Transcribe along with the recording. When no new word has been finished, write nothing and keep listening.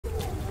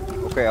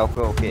Okay,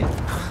 okay.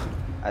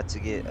 I had to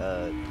get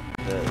the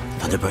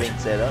thing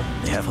set up.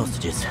 They have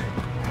hostages.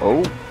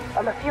 Oh.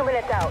 I'm a few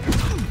minutes out.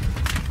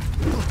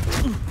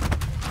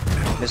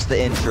 Missed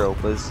the intro,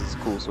 but this is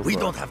cool so far. We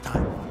don't have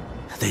time.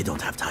 They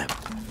don't have time.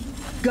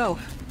 Go.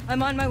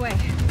 I'm on my way.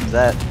 Is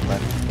that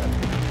left?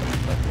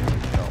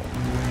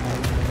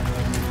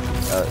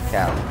 No.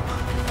 Cal.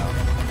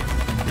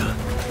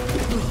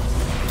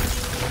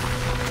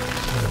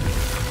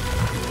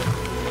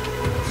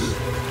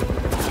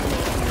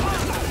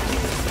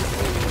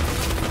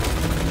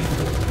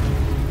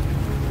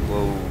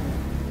 Whoa.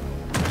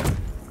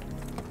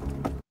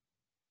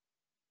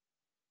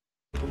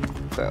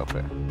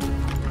 Okay.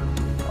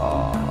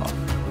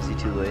 Was he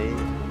too late?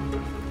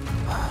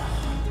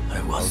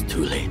 I was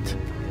too late.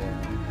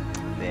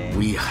 Dang.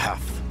 We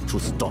have to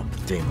stop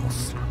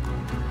Deimos.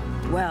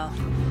 Well,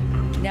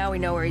 now we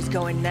know where he's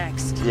going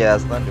next. Yeah,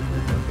 it's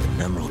Thunderbird.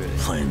 Emerald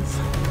Plains.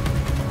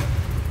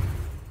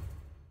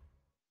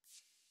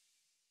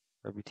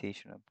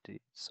 Reputation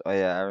updates. Oh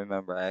yeah, I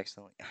remember. I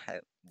accidentally.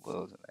 Well,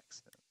 it was an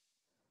accident.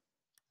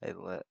 I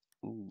let.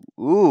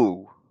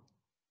 Ooh.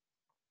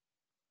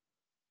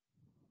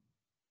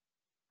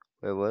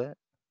 Wait, what?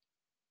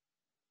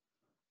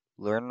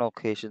 Learn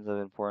locations of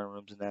important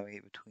rooms and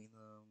navigate between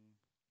them.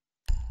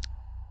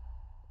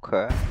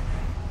 Okay.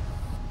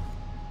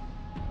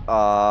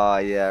 Oh,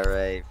 yeah,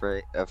 right.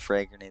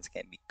 Frag grenades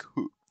can't be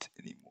cooked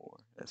anymore.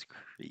 That's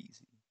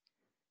crazy.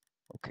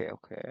 Okay.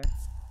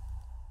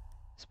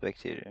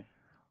 Spectator.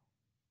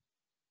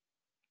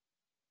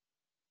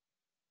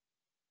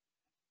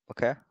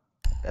 Okay.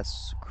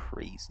 That's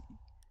crazy.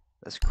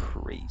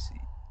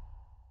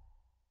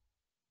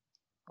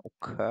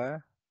 Okay.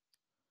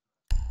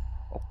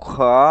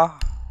 I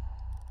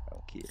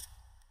don't care.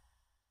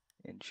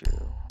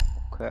 Intro.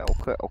 Okay.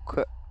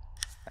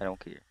 I don't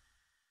care.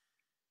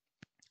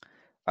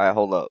 Alright,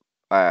 hold up.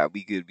 Alright,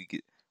 we good.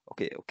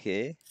 Okay.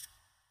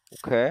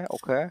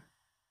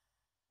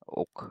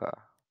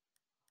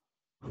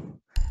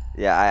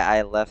 Yeah,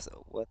 I left.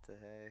 What the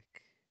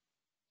heck?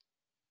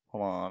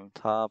 Hold on.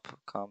 Top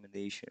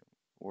combination.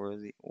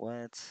 Worthy.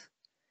 What?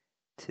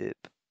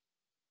 Tip.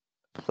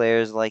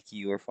 Players like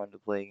you are fun to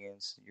play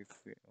against. You're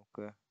free.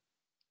 Okay.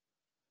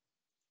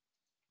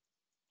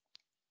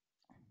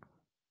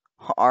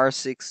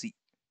 R60.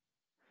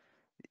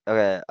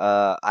 Okay.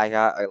 I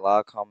got a lot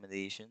of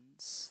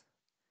combinations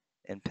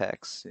in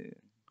packs soon.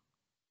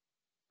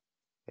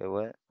 Okay,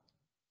 what?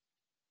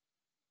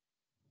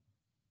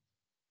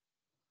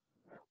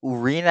 Ooh,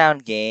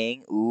 renowned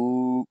gang.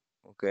 Ooh.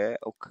 Okay.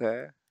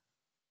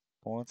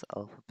 Once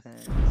alpha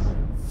packs.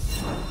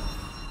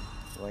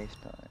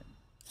 Lifetime.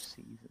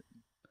 Season.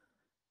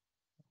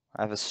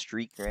 I have a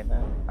streak right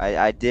now.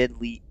 I did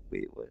leave.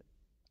 Wait, what?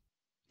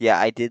 Yeah,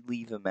 I did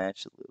leave a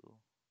match a little.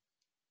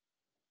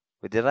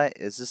 But did I?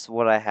 Is this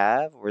what I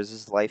have, or is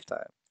this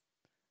lifetime?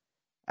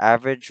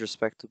 Average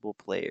respectable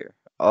player.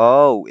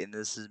 Oh, and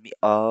this is me.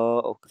 Oh,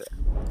 okay.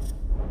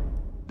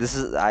 This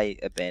is I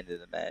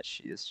abandoned the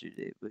match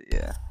yesterday, but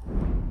yeah.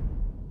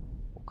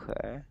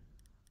 Okay.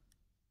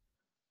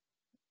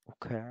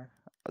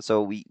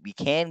 So we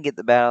can get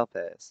the battle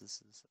pass.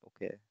 This is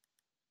okay.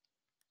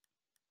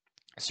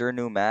 Is there a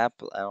new map?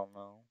 I don't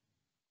know.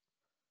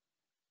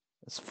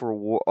 It's for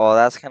war. Oh,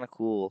 that's kind of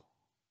cool.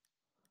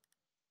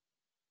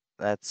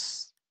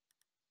 That's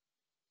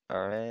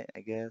alright,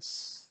 I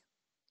guess.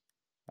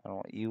 I don't know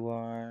what you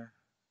are.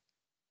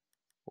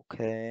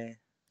 Okay.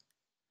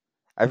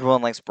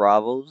 Everyone likes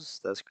Bravos.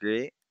 That's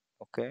great.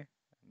 Okay.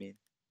 I mean,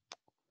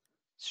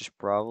 it's just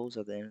Bravos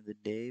at the end of the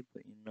day,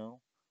 but you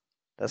know,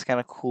 that's kind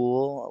of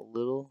cool. A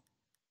little.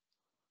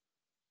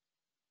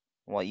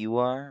 What you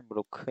are, but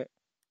okay.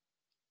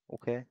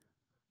 Okay.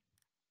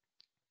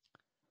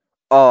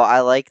 Oh,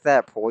 I like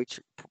that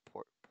portrait.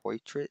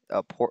 Portrait.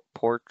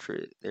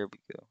 There we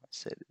go. I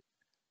said it.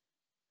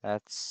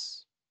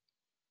 That's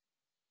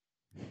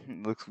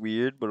looks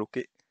weird, but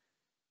okay.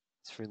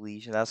 It's for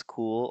Legion. That's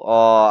cool.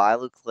 Oh, I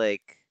look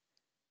like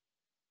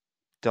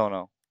don't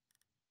know.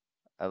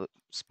 I look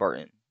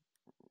Spartan.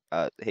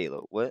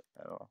 Halo. What?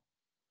 I don't know.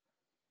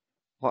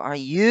 What are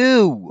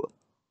you?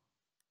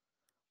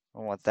 I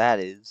don't know what that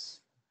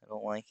is. I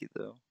don't like it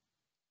though.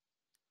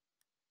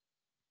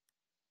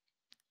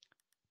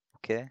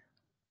 Okay.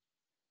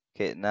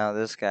 Okay, now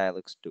this guy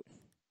looks dope.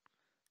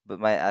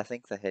 But I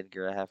think the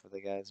headgear I have for the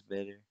guy is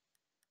better.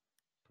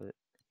 But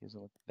he doesn't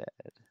look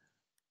bad.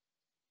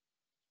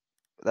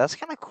 That's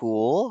kind of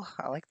cool.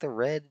 I like the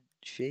red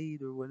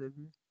shade or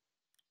whatever.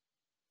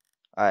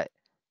 Alright.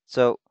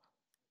 So,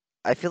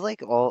 I feel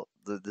like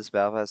this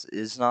battle pass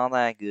is not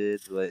that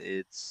good, but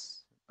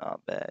it's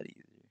not bad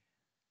either.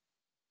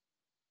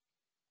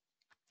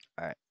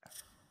 Alright.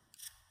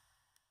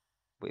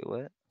 Wait,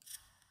 what?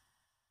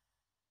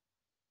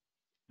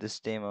 This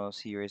Deimos,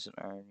 he raised an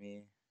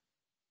army.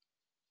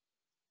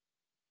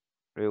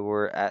 They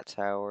were at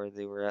Tower,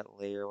 they were at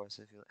Lair, what's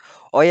it feel?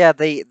 Oh yeah,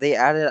 they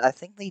added, I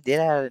think they did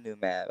add a new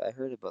map. I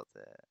heard about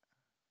that.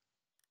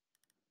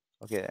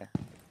 Okay.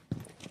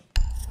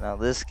 Now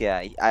this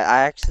guy, I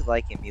actually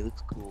like him, he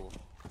looks cool.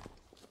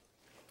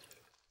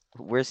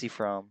 Where's he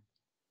from?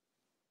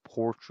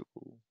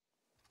 Portugal.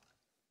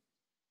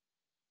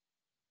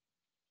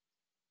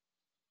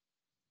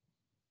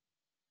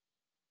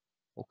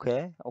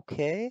 Okay,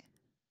 okay.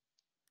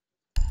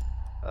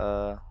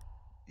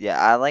 Yeah,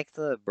 I like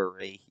the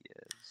beret he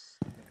has.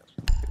 I think that's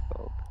what they're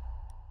called.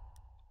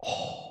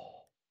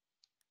 Oh,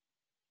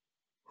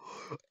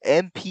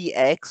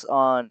 MPX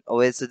on. Oh,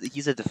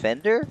 he's a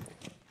defender.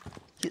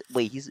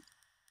 Wait,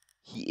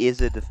 he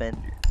is a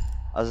defender.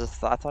 I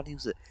thought he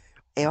was a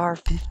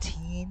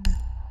AR-15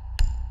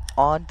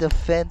 on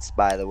defense.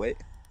 By the way,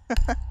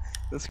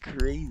 that's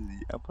crazy.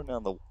 I'm putting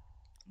on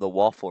the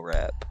waffle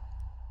wrap,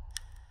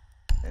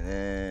 and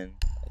then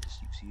I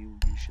just use you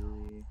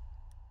usually.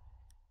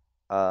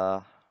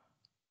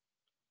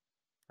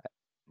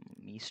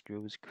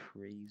 Mistro is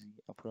crazy.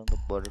 I'll put on the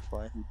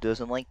butterfly. Who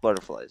doesn't like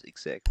butterflies?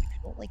 Exactly. If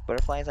you don't like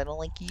butterflies, I don't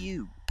like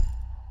you.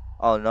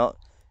 Oh no,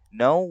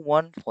 no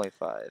 1.5.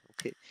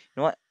 Okay, you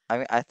know what?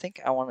 I think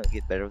I want to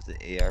get better with the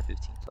AR-15,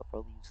 so I'll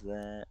probably use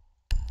that.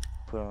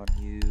 Put on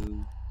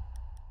you.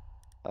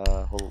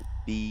 Hold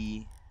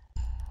B.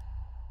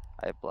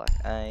 I have black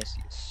ice.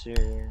 Yes,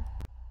 sir.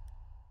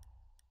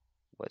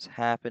 What's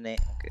happening?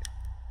 Okay.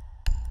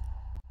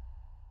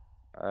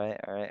 Alright,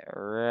 alright,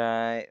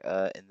 alright.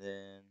 And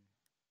then.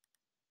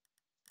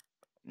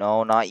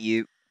 No, not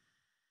you.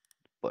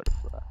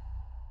 Butterfly.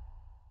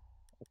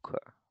 Okay.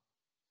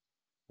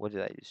 What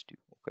did I just do?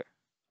 Okay.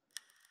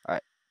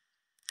 Alright.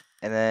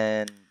 And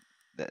then.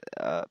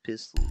 The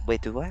pistol.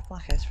 Wait, do I have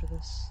black ice for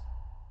this?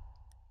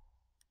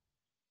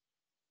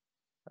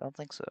 I don't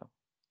think so.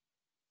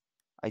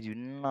 I do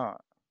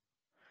not.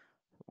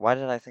 Why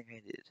did I think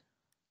I did?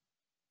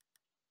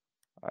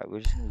 Alright, we're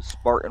just gonna do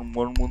Spartan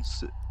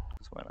 116.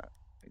 Because why not?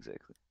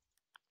 Exactly.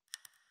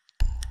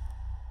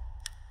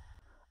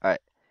 Alright.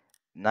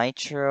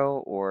 Nitro,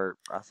 or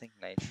I think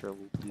Nitro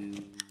will do.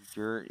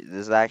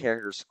 That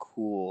character's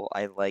cool.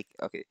 I like.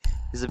 Okay.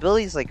 His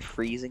ability is like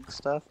freezing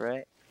stuff,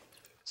 right?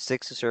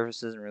 Sticks to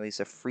surfaces and release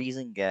a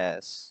freezing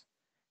gas,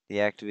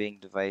 deactivating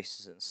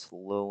devices and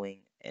slowing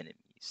enemies.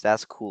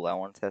 That's cool. I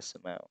want to test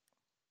him out.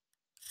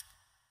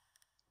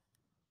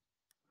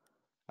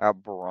 I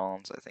got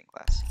bronze, I think,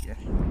 last year.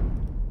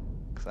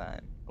 Because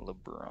I'm a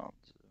LeBron.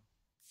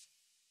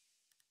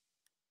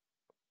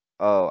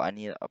 Oh, I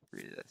need to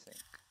upgrade it, I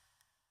think.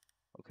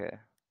 Okay.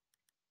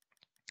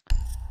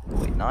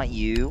 Wait, not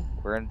you.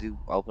 We're gonna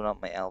open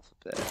up my alpha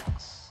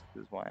packs.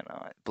 Because why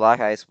not?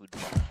 Black ice would be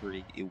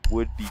free. It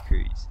would be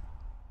crazy.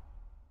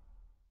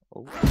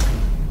 Oh.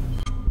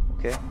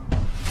 Okay.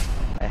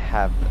 I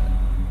have that.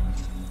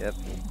 Yep.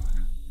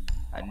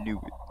 I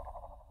knew it.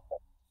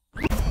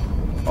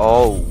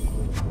 Oh.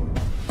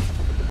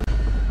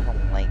 I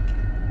don't like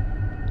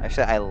it.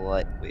 Actually, I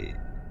like. Wait.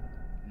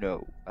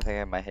 No. I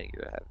think my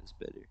headgear I have is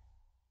better.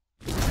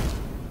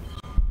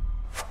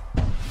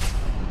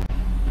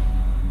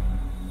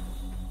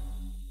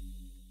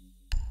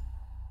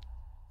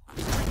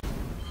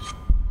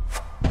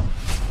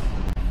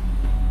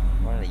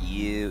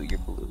 You're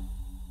blue.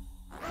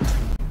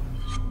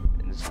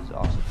 And this is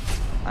also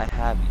blue. I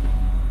have you.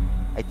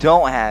 I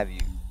don't have you.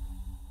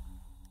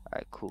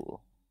 Alright,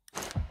 cool.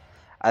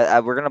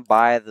 We're gonna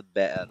buy the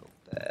battle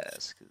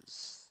pass,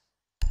 because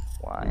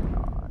why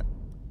not?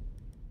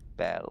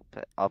 Battle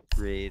pass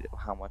upgrade.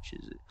 How much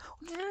is it?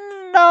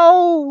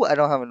 No! I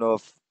don't have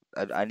enough.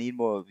 I need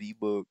more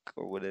V-Book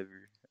or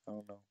whatever. I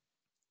don't know.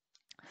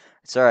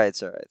 It's alright,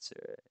 it's alright, it's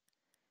alright.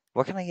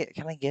 What can I get?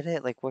 Can I get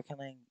it? Like, what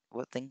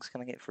things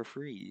can I get for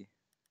free?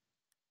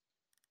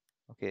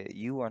 Okay,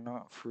 you are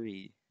not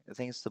free. I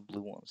think it's the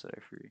blue ones that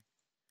are free.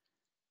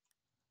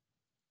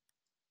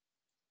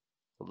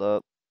 Hold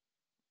up.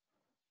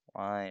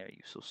 Why are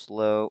you so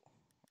slow?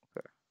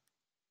 Okay.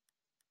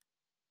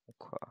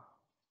 Okay.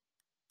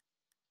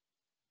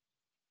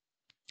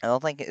 I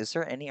don't think. Is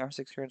there any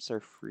R6 cards that are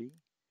free?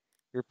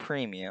 You're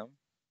premium.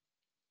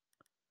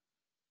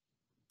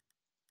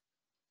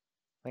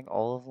 I think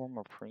all of them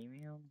are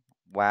premium.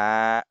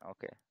 Wow.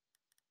 Okay.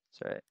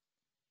 That's right.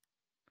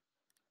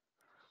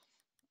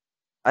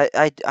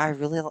 I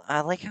really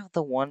like how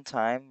the one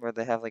time where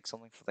they have like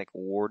something for like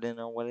Warden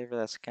or whatever.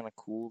 That's kind of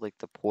cool. Like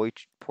the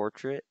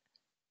portrait.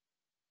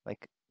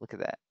 Like, look at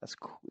that. That's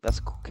cool. That's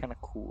kind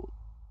of cool.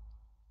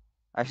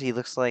 Actually, he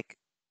looks like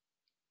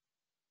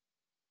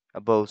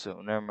a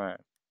bozo. Never mind.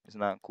 It's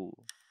not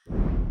cool.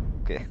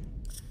 Okay.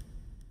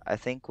 I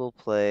think we'll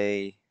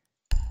play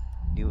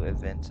new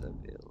events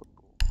available.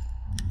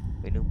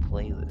 A new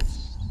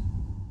playlist.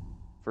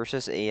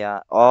 Versus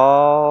AI.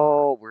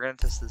 Oh, we're gonna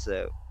test this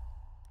out.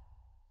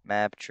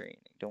 Map training.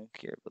 Don't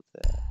care about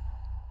that.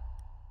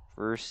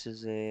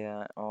 Versus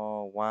AI.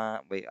 Oh, why?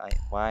 Wait,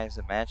 why is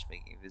it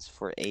matchmaking if it's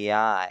for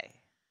AI?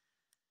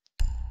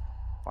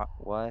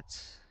 What?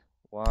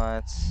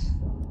 What?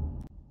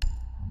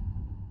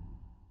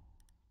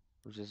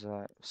 Which is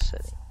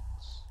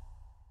settings.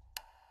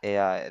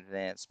 AI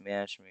advanced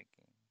matchmaking.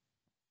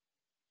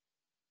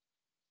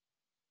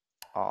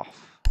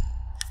 Off.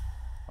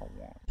 I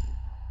want you.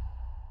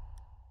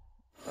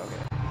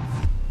 Okay.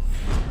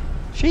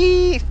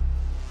 Chief!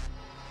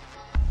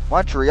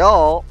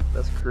 Montreal?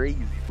 That's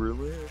crazy.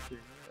 Berlin?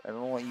 I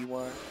don't know what you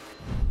want.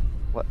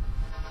 What?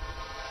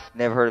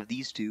 Never heard of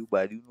these two,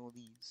 but I do know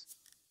these.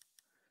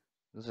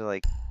 Those are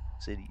like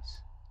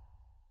cities.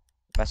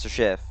 Master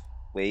Chef.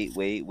 Wait.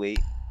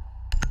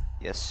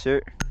 Yes,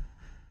 sir.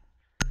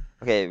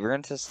 Okay, we're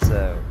gonna test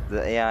the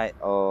AI.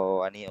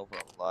 Oh, I need to open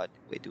a lot.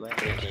 Wait, do I?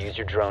 You need to use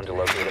your drone to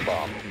locate a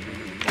bomb.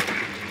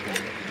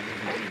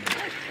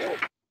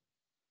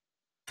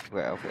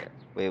 Wait, okay.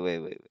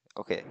 Wait.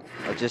 Okay,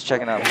 I'm just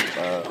checking out.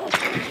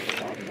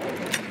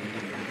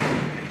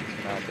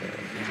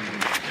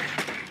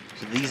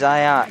 So these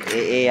AI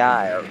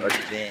are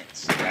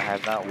advanced. I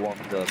have not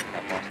warmed up.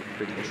 I'm also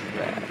pretty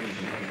trash.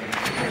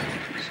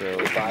 So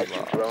Advise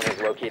your drone has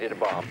located a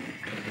bomb.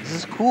 this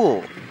is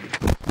cool.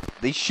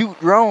 They shoot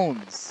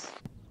drones.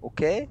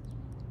 Okay.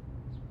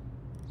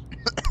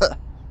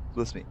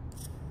 Bless me.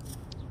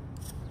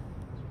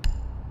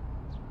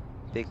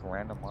 Big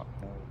random no.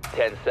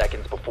 10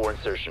 seconds before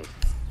insertion.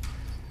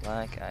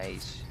 Black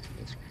ice.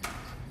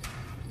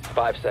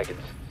 5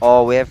 seconds.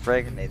 Oh, we have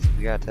frag grenades.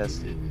 We gotta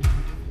test it.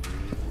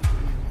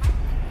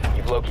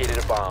 You've located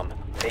a bomb.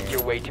 Make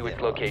your way to its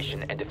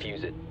location and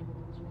defuse it.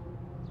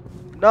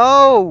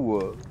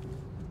 No!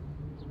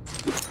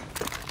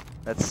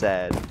 That's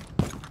sad.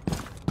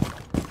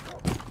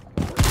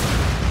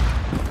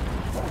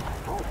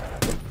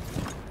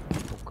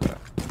 Okay.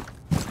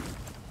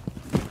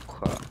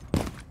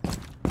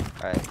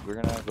 Alright, we're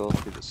gonna go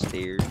through the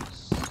stairs.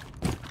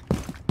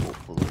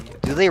 Hopefully.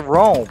 Do they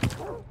roam?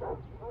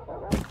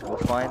 We'll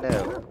find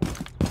out.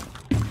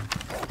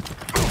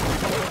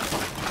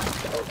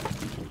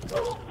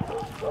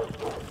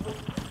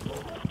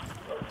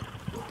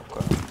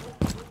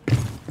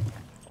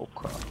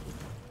 Okay.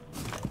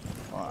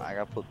 Well, I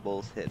gotta put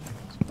both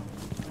headphones.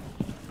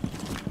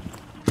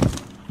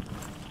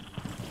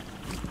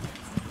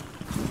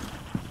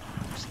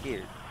 I'm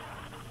scared.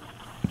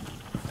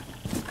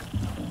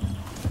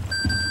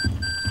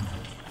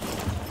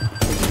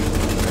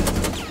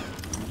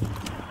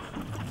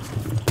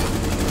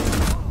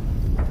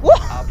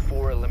 Op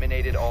 4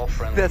 eliminated all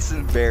friendly. That's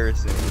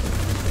embarrassing.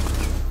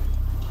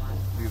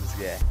 Look at this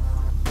guy.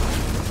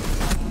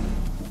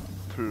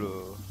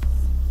 Pluh.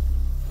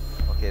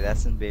 Okay,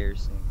 that's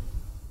embarrassing.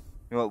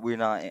 You know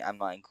what? I'm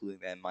not including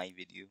that in my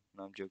video.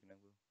 No, I'm joking. I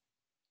will.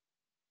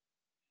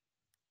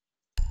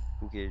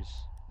 Who cares?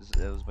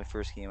 That was my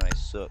first game and I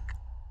suck.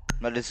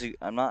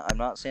 I'm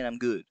not saying I'm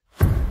good.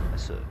 I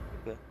suck.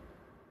 Okay.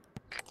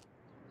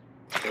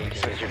 You need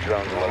to use your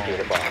drone to locate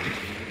a bomb.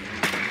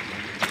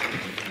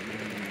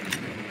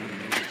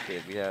 Okay,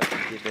 we have to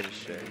get better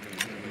shot.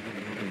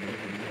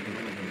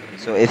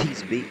 So if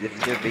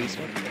they're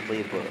basement,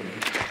 play above.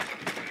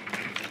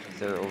 If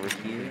they're over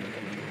here.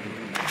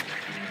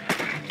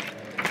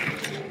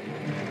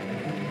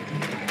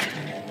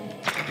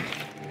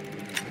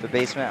 The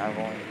basement, I'm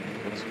going to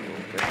go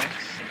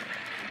grounds.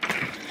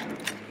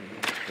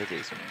 The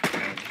basement.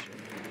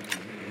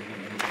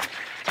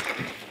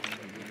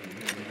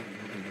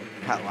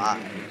 Not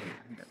live.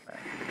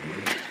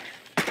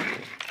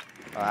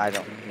 I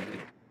don't.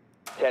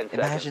 10 seconds.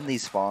 Imagine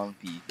these spawn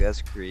peak.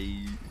 That's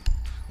great.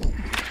 I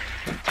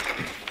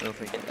don't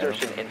think.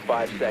 Insertion in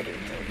 5 seconds.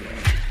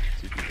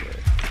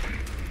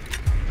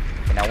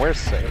 Okay, now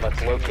where's You safe?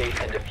 must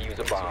locate and defuse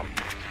a bomb.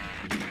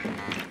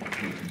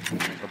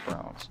 The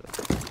brown stuff.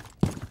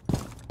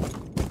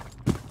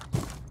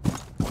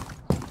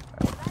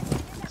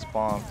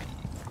 Spawn peak.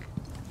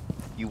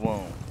 You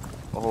won't.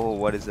 Oh,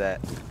 what is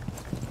that?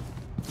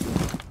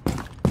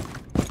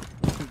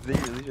 They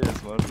really should have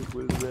spawn peak.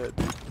 What is that,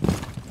 dude?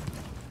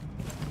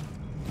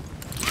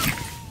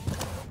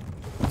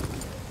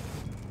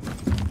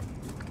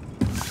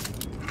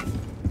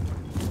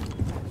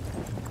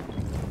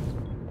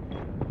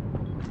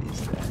 What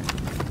is that?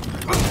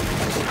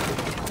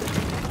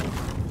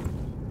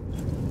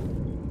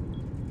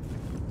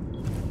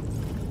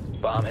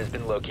 Bomb has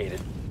been located.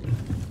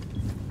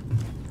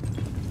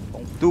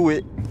 Don't do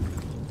it.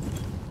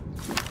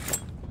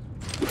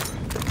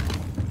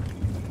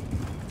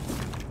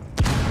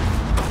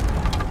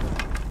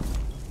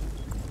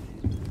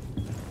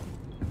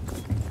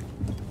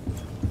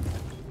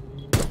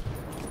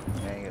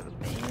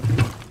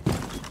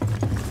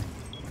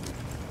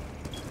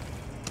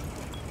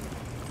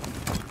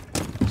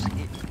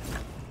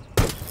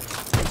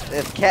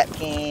 That's cat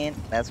can.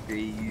 That's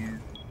great.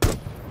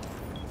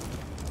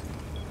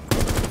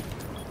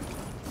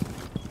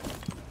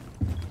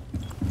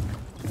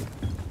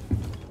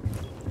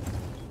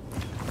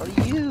 What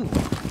are you?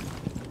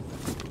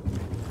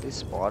 They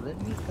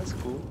spotted me? That's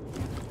cool.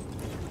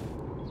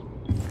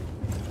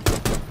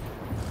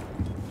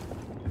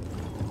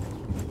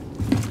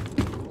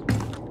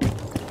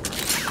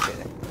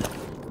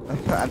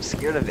 Okay. I'm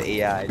scared of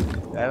AI. I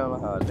don't know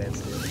how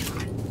advanced it is.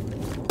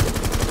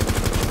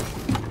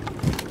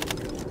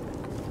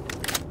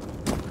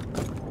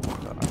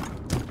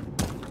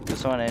 There's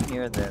someone in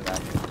here, then I'm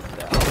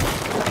down.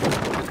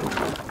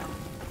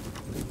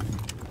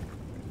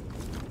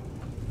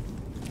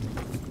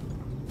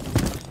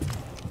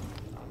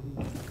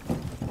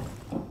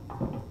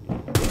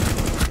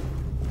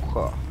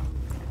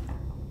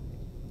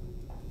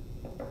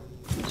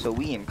 So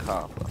we in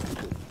combo.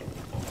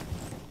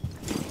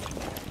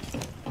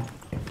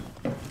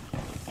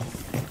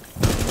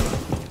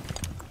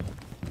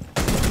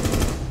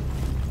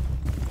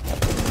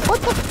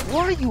 What the?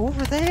 Why are you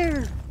over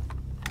there?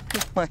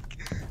 Like,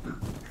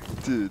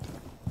 dude,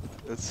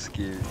 that's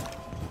scary.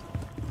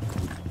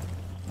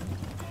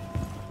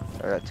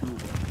 I got two of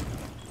them.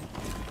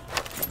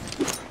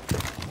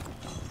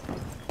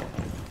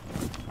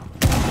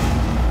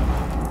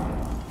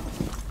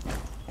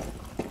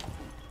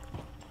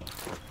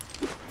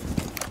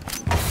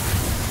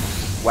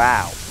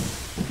 Wow.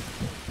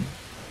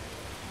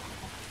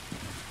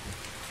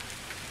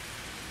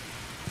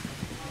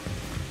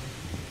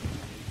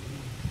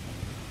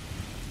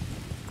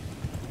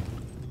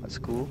 That's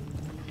cool.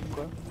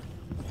 Okay.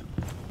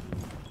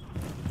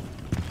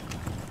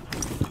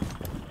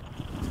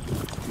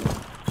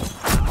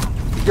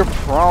 You're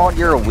prone.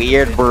 You're a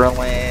weird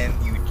Berlin.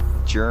 You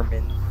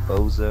German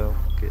bozo.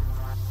 Okay.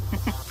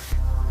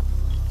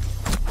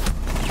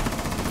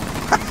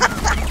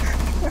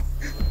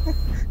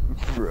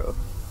 Bro.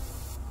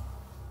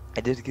 I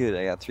did good.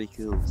 I got 3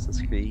 kills.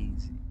 That's crazy.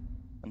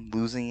 I'm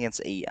losing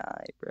against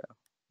AI, bro.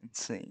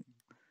 Insane.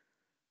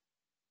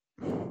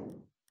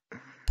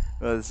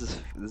 Oh, this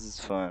is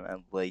fun. I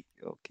like.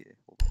 Okay.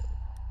 Hold on.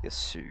 Yes,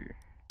 sir.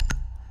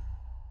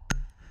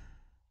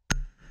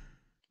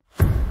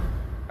 All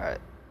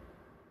right.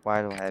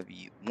 Why do I have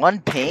you? One You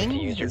need to ping?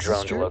 use your Is this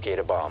drone to true? locate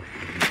a bomb.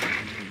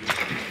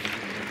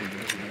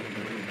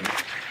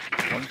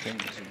 One ping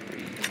is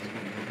crazy.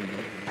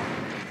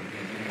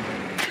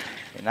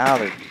 Okay, now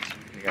they're using.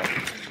 They got.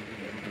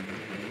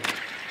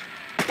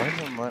 Why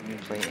doesn't let me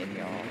play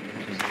any on?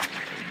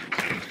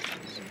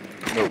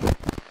 Nope.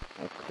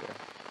 Okay.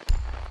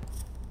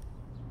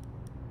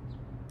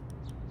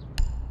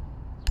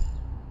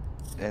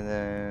 And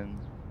then.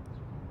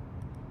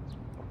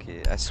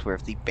 Okay, I swear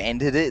if they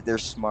banded it, they're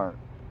smart.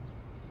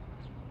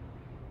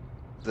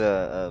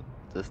 The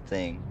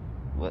thing.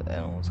 What? I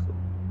don't know what's called.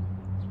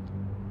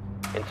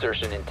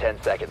 Insertion in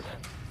 10 seconds.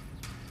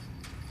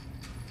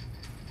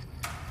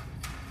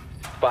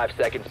 5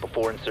 seconds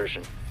before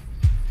insertion.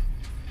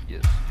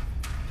 Yes.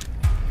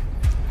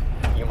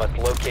 You must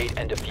locate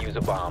and defuse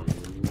a bomb.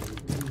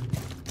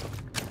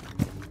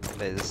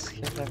 Wait, this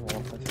can't have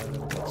 1.5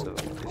 minutes, so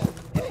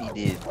if he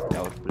did,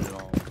 I would put it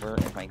on. Where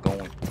am I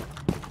going?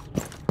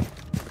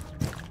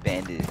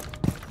 Bandit.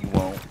 You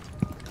won't.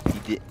 He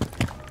did.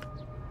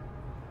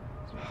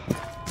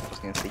 I was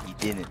gonna say he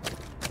didn't.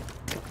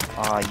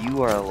 Ah,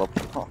 you are a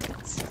LeBron.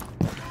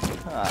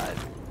 God.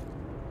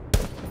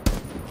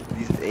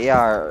 These AI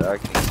are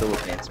getting so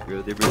advanced,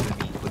 bro. They're better than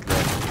me. Look at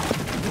that.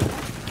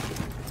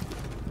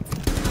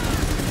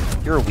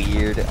 You're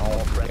weird.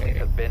 Oh, Friendlies okay.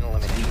 have been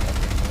eliminated.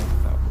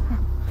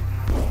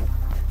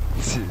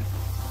 Dude.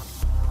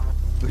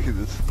 Look at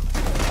this.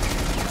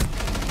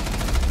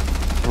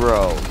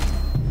 Bro.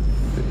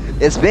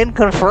 It's been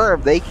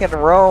confirmed. They can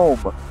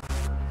roam.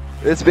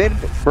 It's been...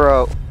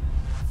 Bro.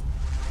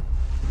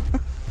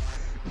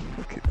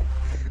 Look at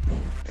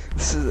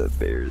this is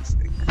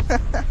embarrassing.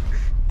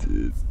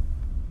 Dude.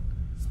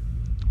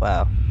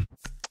 Wow.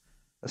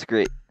 That's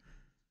great.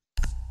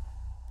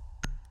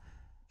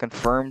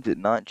 Confirmed did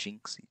not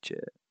jinx each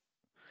other.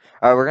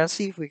 Alright, we're gonna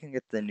see if we can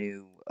get the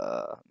new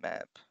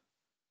map.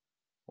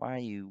 Why are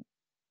you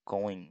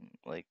going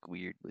like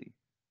weirdly?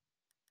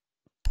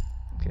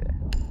 Okay.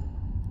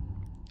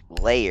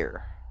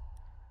 Lair.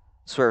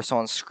 Swear if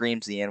someone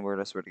screams the N word,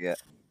 I swear to God.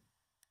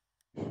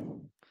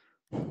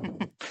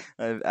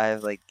 I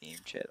have like game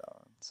chat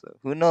on, so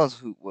who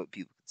knows what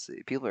people could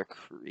say. People are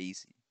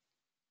crazy.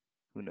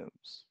 Who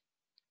knows?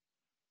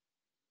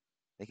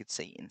 They could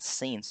say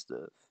insane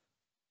stuff.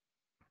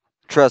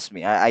 Trust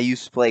me, I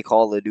used to play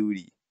Call of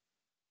Duty.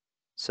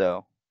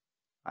 So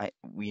I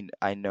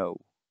know.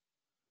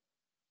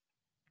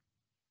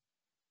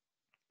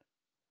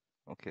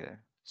 Okay.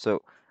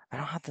 So I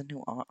don't have the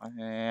new I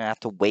have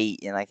to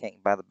wait and I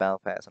can't buy the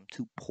battle pass. I'm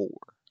too poor.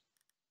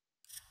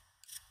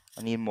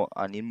 I need more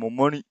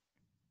money.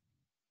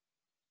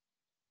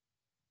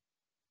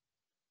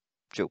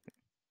 Joking.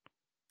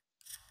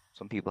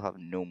 Some people have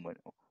no money.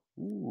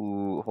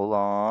 Ooh, hold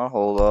on,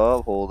 hold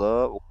up.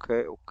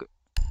 Okay.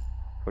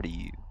 What are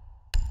you?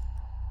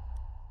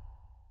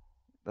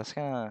 That's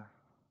kinda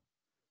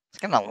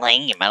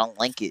lame. I don't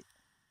like it.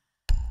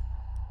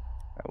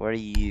 Alright, what are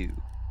you?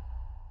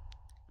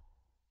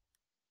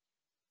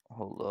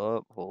 Hold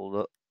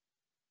up.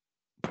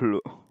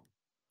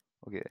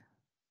 Okay.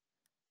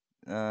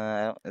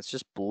 It's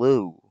just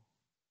blue.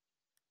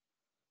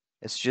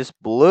 It's just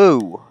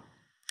blue.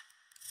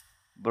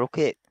 But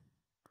okay.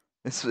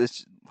 It's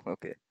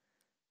okay.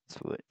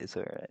 It's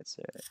alright. It's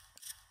alright.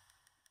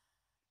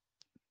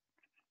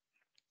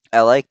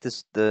 I like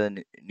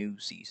the new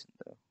season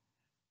though.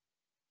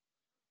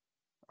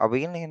 Are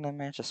we gonna get a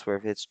match? I swear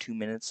if it's 2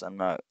 minutes, I'm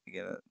not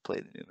gonna play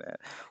the new map.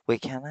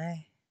 Wait, can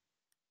I?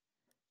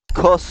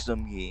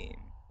 Custom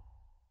game.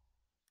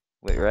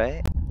 Wait,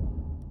 right?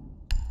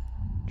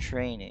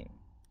 Training.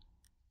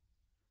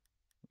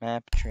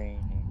 Map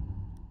training.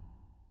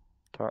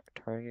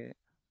 Target.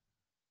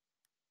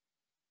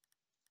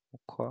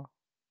 Okay.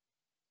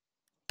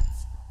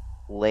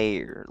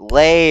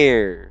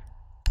 Lair.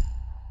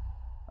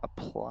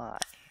 Apply.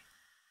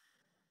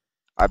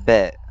 I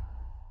bet.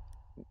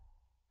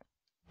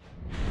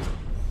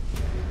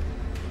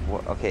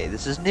 What? Okay,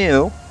 this is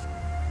new.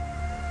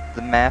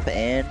 The map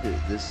and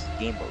this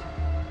game mode.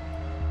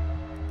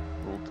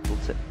 We'll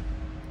tip.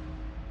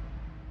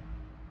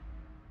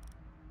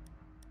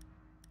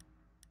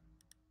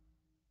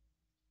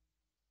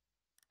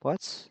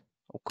 What?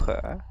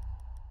 Okay.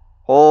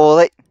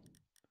 Holy.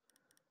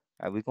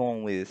 Alright, we're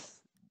going with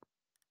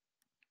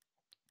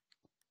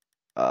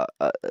uh,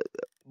 uh,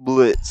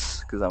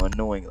 Blitz, because I'm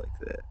annoying like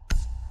that.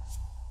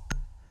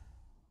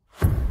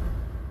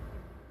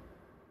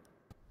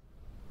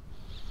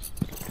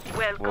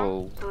 Welcome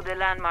Whoa. to the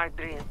landmark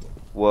drill. I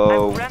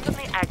Whoa. will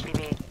randomly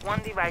activate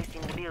one device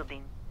in the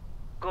building.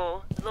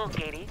 Go,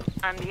 locate it,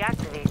 and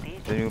deactivate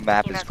it The new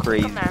map in is as quick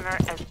a crazy. manner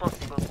as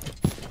possible.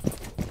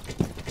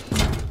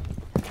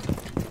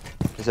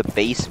 There's a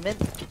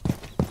basement?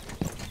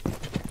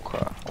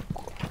 Okay.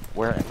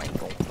 Where am I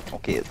going?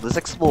 Okay, let's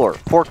explore.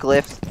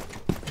 Forklift.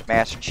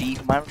 Master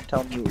Chief, mind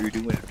telling me what you're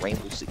doing at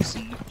Rainbow Six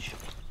Siege?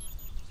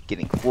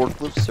 Getting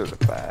forklift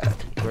certified.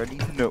 You already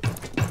know.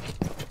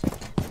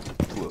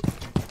 Look.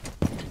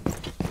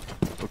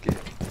 Okay.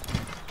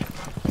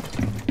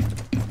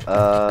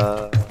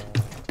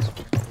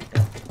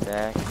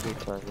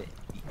 Deactivate target.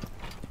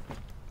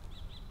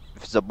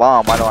 If it's a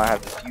bomb, I know I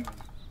have the fuse.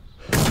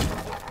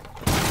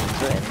 Is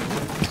there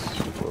enemies?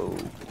 Whoa.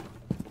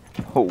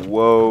 Oh,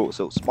 whoa.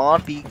 So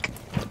spawn peak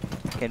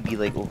can be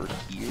like over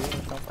here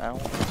somehow.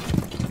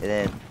 And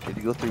then if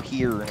you go through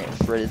here, we're gonna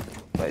get shredded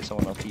by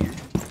someone up here.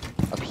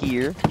 Up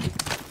here.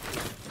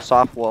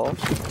 Soft wall.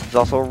 There's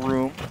also a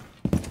room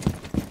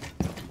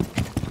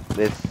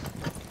with.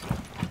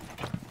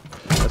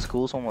 That's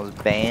cool. Someone was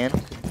banned.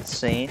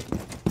 Insane.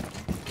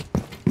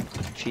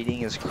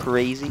 Cheating is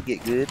crazy.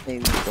 Get good. Maybe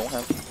we don't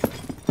have.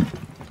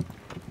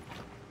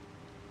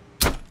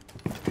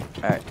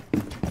 Alright.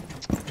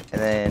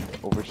 And then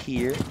over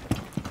here.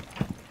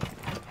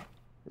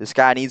 This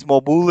guy needs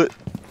more bullet.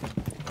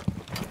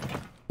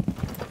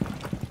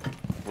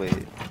 Wait.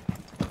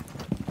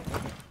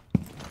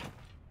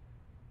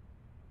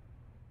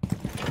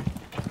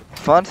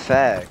 Fun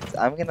fact,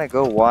 I'm gonna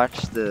go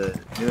watch the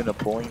new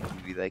Napoleon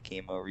movie that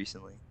came out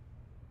recently.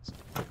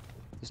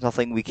 There's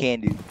nothing we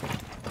can do.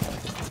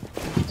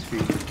 It's for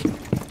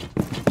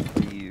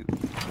you.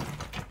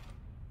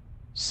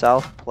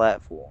 South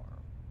platform.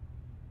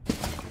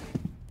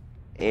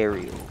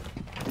 Aerial.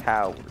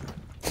 Tower.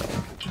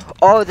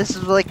 Oh, this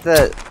is like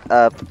the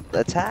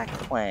attack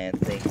plan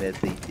thing that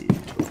they did.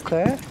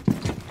 Okay.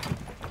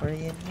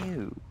 Pretty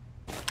new.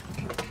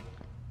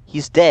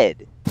 He's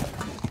dead.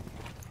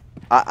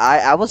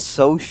 I was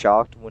so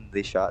shocked when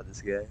they shot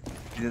this guy.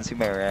 You didn't see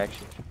my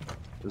reaction.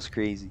 It was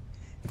crazy.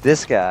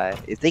 This guy,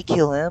 if they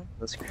kill him,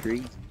 that's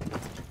crazy.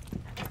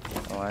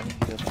 Oh, I need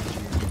to get up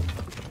here.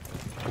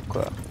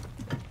 Okay.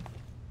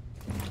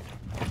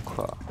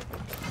 Okay.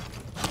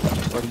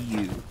 What are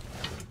you?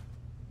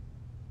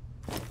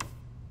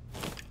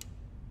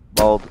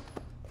 Bald.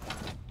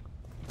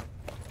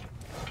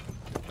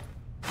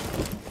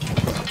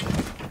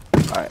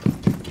 Alright.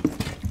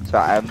 So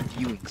I'm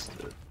viewing stuff.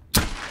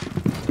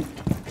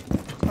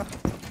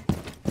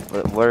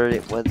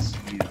 What's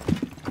you?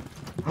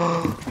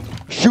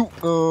 Shoot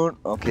gun!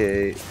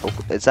 Okay. Oh,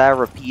 is that a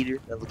repeater?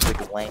 That looks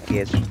like a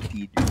Lancaster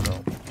repeater.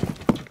 No.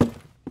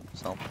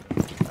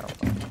 Something. I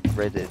don't know.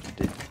 Red Dead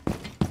did.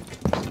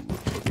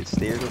 Okay,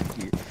 stairs over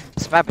here.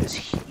 This map is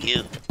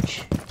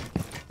huge.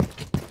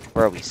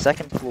 Where are we?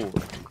 Second floor.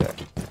 Okay.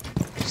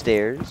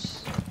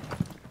 Stairs.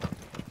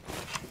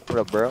 What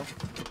up, bro?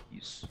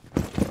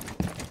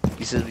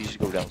 He says we should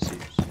go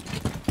downstairs.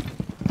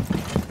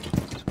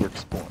 So we're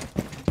exploring.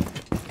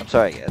 I'm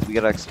sorry, guys. We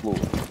gotta explore.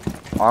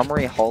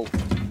 Armory Hall.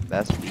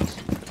 That's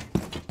decent.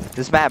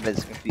 This map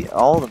is gonna be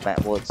all the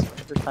map. Well, it's the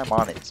first time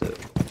on it, so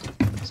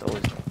it's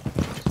always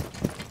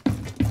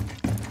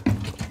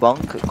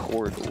bunk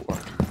corridor.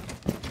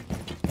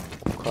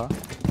 Okay.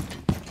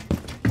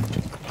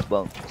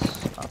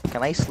 Bunks.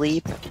 Can I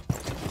sleep?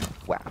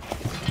 Wow.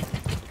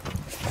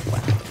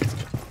 Wow.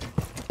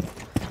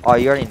 Oh,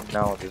 you already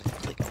know. There's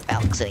like a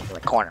Falcon sitting in the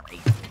corner, right?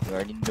 You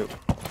already know.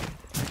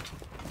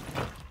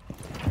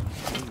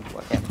 Ooh,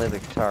 I can't play the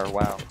guitar.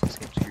 Wow, this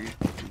game's screwed.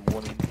 You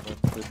won't even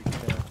play the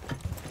guitar.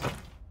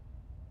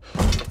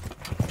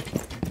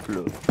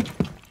 Float.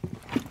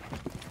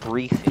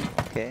 Briefing,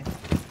 okay.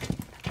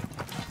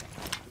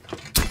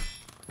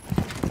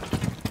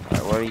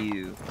 Alright, what are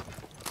you?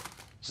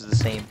 This is the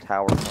same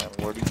tower plan.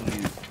 What are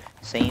you?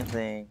 Same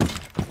thing.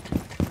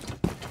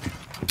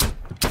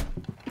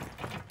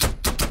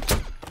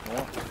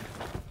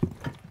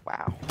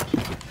 Wow.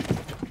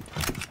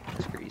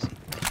 That's crazy.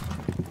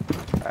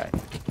 Alright.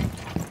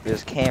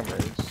 There's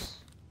cameras.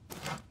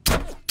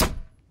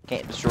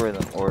 Can't destroy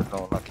them. Or,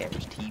 no, not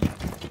cameras. TV.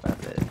 Not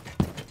that.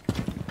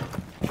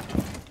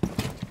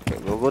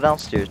 Okay, we'll go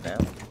downstairs now.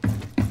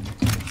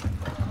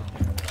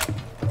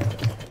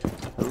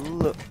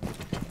 Hello.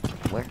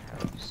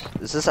 Warehouse.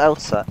 Is this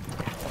outside?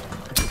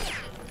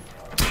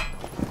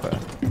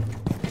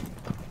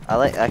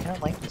 I kind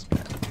of like this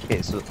map.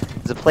 Okay, so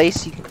there's a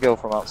place you can go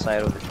from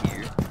outside over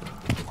here.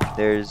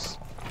 There's.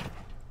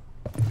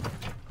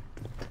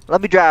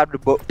 Let me drive the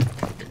boat.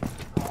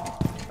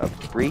 A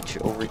breach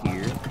over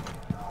here.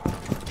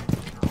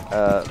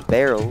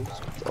 Barrels.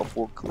 A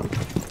forklift.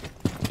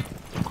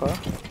 Okay.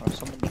 Or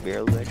so many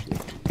barrels actually.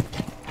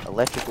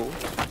 Electrical.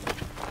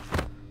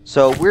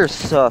 So we're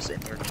sus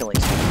and we're killing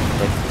someone.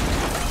 Like,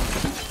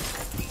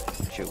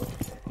 shoot.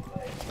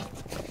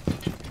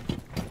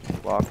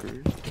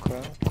 Lockers.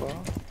 Okay.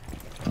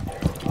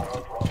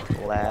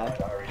 Lab.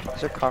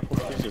 Is there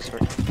cockroaches? Is there...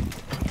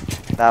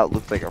 That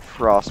looked like a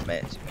frost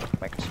mask.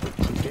 Microscope.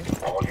 Okay.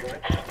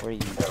 Where are you?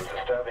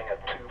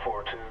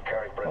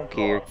 Don't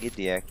care. Get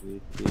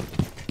deactivated.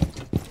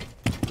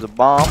 There's a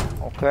bomb.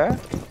 Okay.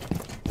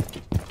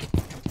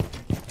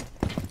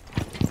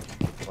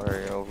 Where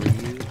are you? Over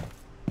you?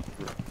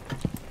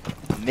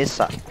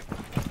 Missile.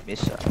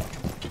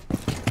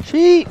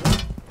 Sheep.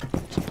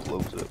 Just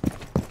blows up.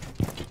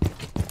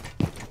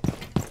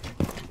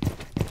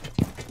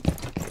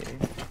 Okay.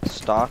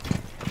 Stock.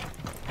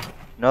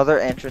 Another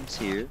entrance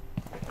here.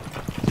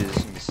 Dude, this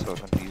is gonna be so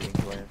confusing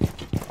for him.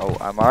 Oh,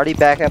 I'm already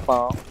back at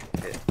bomb.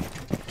 Okay.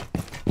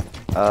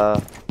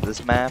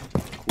 This map,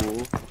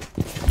 cool.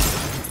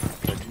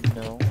 But you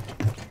know.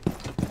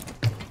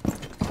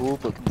 Cool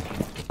but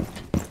confusing.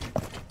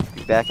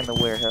 Be back in the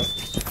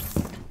warehouse.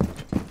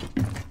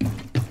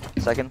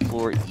 Second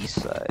floor,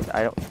 east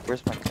side.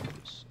 Where's my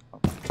compass?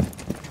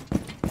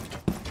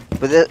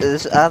 But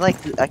this, I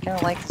kind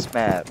of like this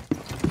map.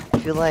 I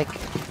feel like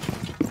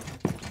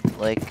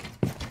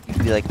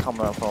you'd be like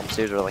coming up from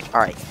upstairs or like, all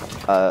right,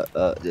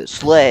 the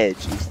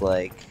sledge is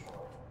like,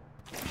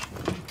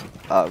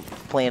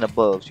 playing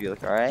above. So you're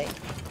like, all right,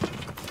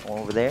 one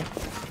over there.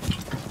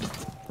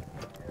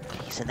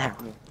 He's in that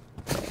room.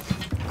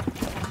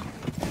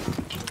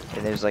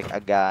 And there's like a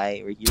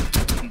guy right here.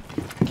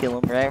 Kill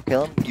him, right?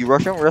 Kill him. You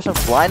rush him,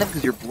 blind him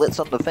because you're blitz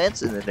on the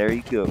fence, and then there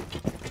you go.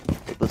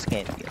 The blitz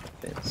can't get on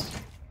the fence.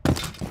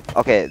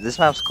 Okay, this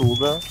map's cool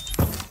though.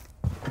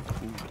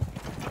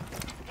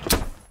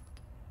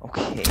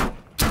 Okay.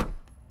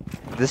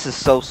 This is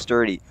so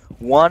sturdy.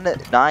 One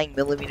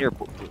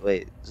 9mm.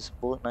 Wait, is this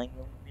bullet 9mm?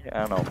 I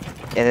don't know.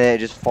 And then it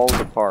just falls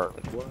apart.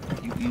 Like what?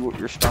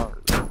 You're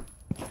stronger.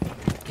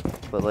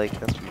 But like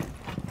that's weird.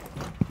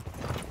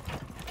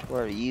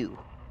 Where are you?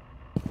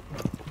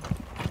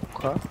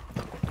 Okay.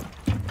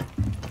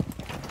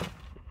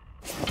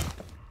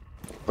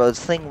 Bro,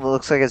 this thing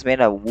looks like it's made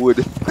out of wood.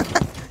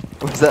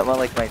 Was that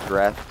my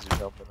graphics or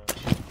something?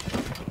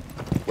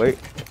 Wait.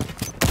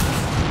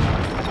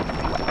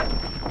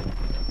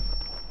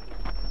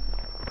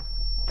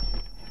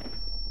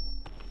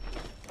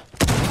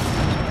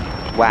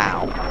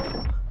 Wow.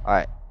 All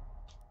right.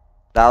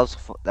 That was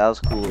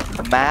cool.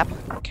 The map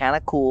kind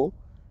of cool.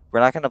 We're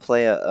not gonna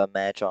play a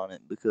match on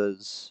it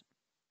because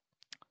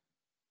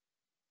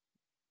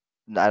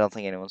I don't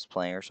think anyone's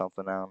playing or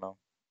something. I don't know.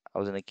 I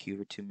was in a queue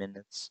for 2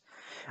 minutes.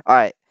 All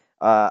right.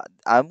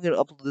 I'm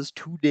gonna upload this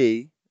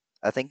today.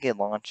 I think it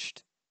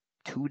launched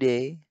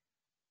today.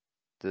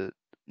 The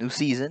new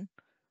season.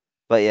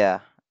 But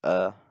yeah.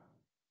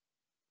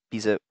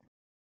 Peace out.